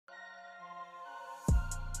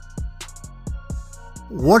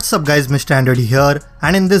What's up guys, Mr. Android here,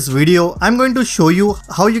 and in this video I'm going to show you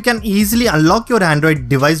how you can easily unlock your Android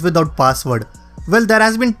device without password. Well, there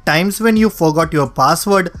has been times when you forgot your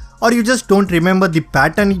password or you just don't remember the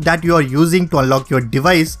pattern that you are using to unlock your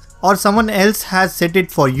device, or someone else has set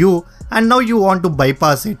it for you and now you want to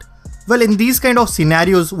bypass it. Well, in these kind of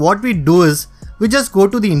scenarios what we do is we just go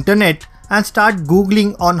to the internet and start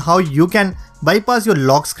googling on how you can bypass your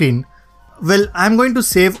lock screen. Well, I'm going to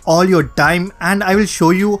save all your time and I will show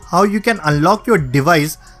you how you can unlock your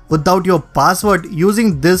device without your password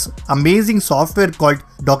using this amazing software called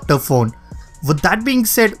Dr. Phone. With that being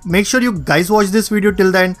said, make sure you guys watch this video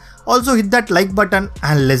till the end. Also hit that like button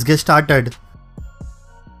and let's get started.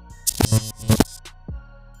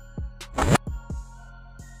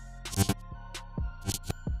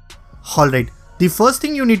 Alright, the first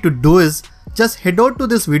thing you need to do is just head out to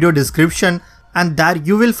this video description, and there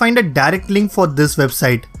you will find a direct link for this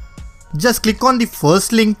website. Just click on the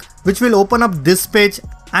first link which will open up this page,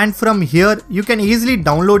 and from here you can easily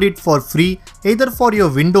download it for free either for your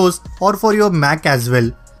Windows or for your Mac as well.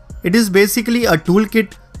 It is basically a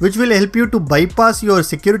toolkit which will help you to bypass your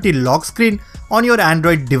security lock screen on your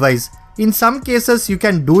Android device. In some cases you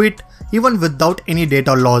can do it even without any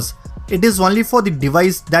data loss. It is only for the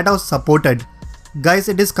device that are supported. Guys,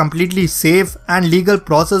 it is completely safe and legal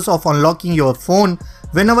process of unlocking your phone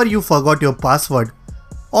whenever you forgot your password.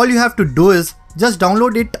 All you have to do is just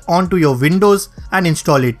download it onto your Windows and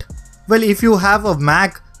install it. Well, if you have a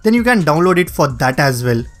Mac, then you can download it for that as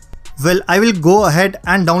well. Well, I will go ahead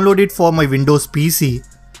and download it for my Windows PC.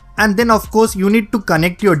 And then of course you need to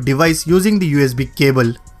connect your device using the USB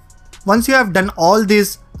cable. Once you have done all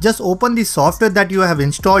this, just open the software that you have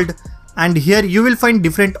installed, and here you will find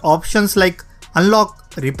different options like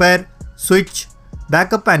unlock, repair, switch,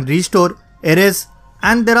 backup and restore, erase,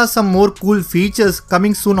 and there are some more cool features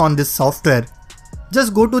coming soon on this software.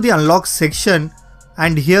 Just go to the unlock section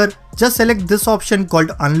and here just select this option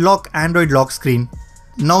called unlock Android lock screen.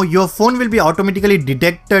 Now your phone will be automatically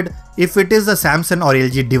detected if it is a Samsung or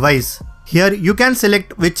LG device. Here you can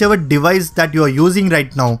select whichever device that you are using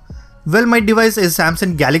right now. Well, my device is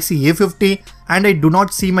Samsung Galaxy A50 and I do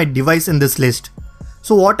not see my device in this list.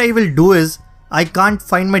 So what I will do is I can't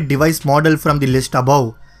find my device model from the list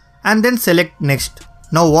above, and then select next.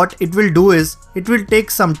 Now what it will do is it will take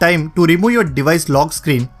some time to remove your device lock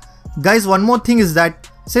screen. Guys, one more thing is that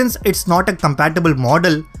since it's not a compatible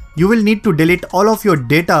model, you will need to delete all of your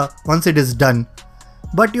data once it is done.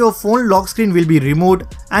 But your phone lock screen will be removed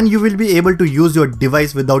and you will be able to use your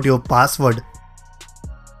device without your password.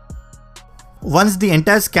 Once the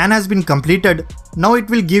entire scan has been completed, now it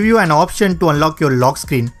will give you an option to unlock your lock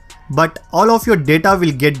screen. But all of your data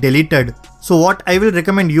will get deleted. So what I will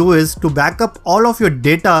recommend you is to back up all of your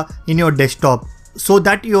data in your desktop so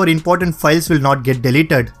that your important files will not get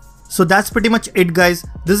deleted. So that's pretty much it guys.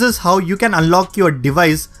 This is how you can unlock your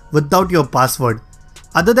device without your password.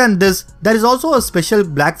 Other than this, there is also a special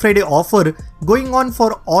Black Friday offer going on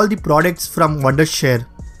for all the products from Wondershare.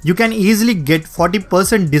 You can easily get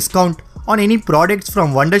 40% discount on any products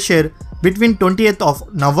from Wondershare between 20th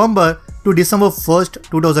of November to December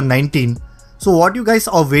 1st, 2019. So what you guys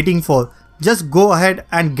are waiting for? Just go ahead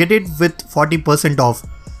and get it with 40% off.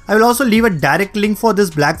 I will also leave a direct link for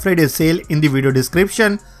this Black Friday sale in the video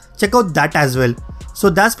description. Check out that as well.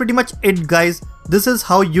 So that's pretty much it guys. This is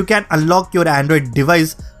how you can unlock your Android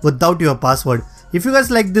device without your password. If you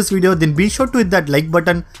guys like this video, then be sure to hit that like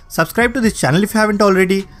button. Subscribe to this channel if you haven't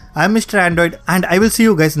already. I am Mr. Android and I will see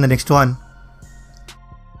you guys in the next one.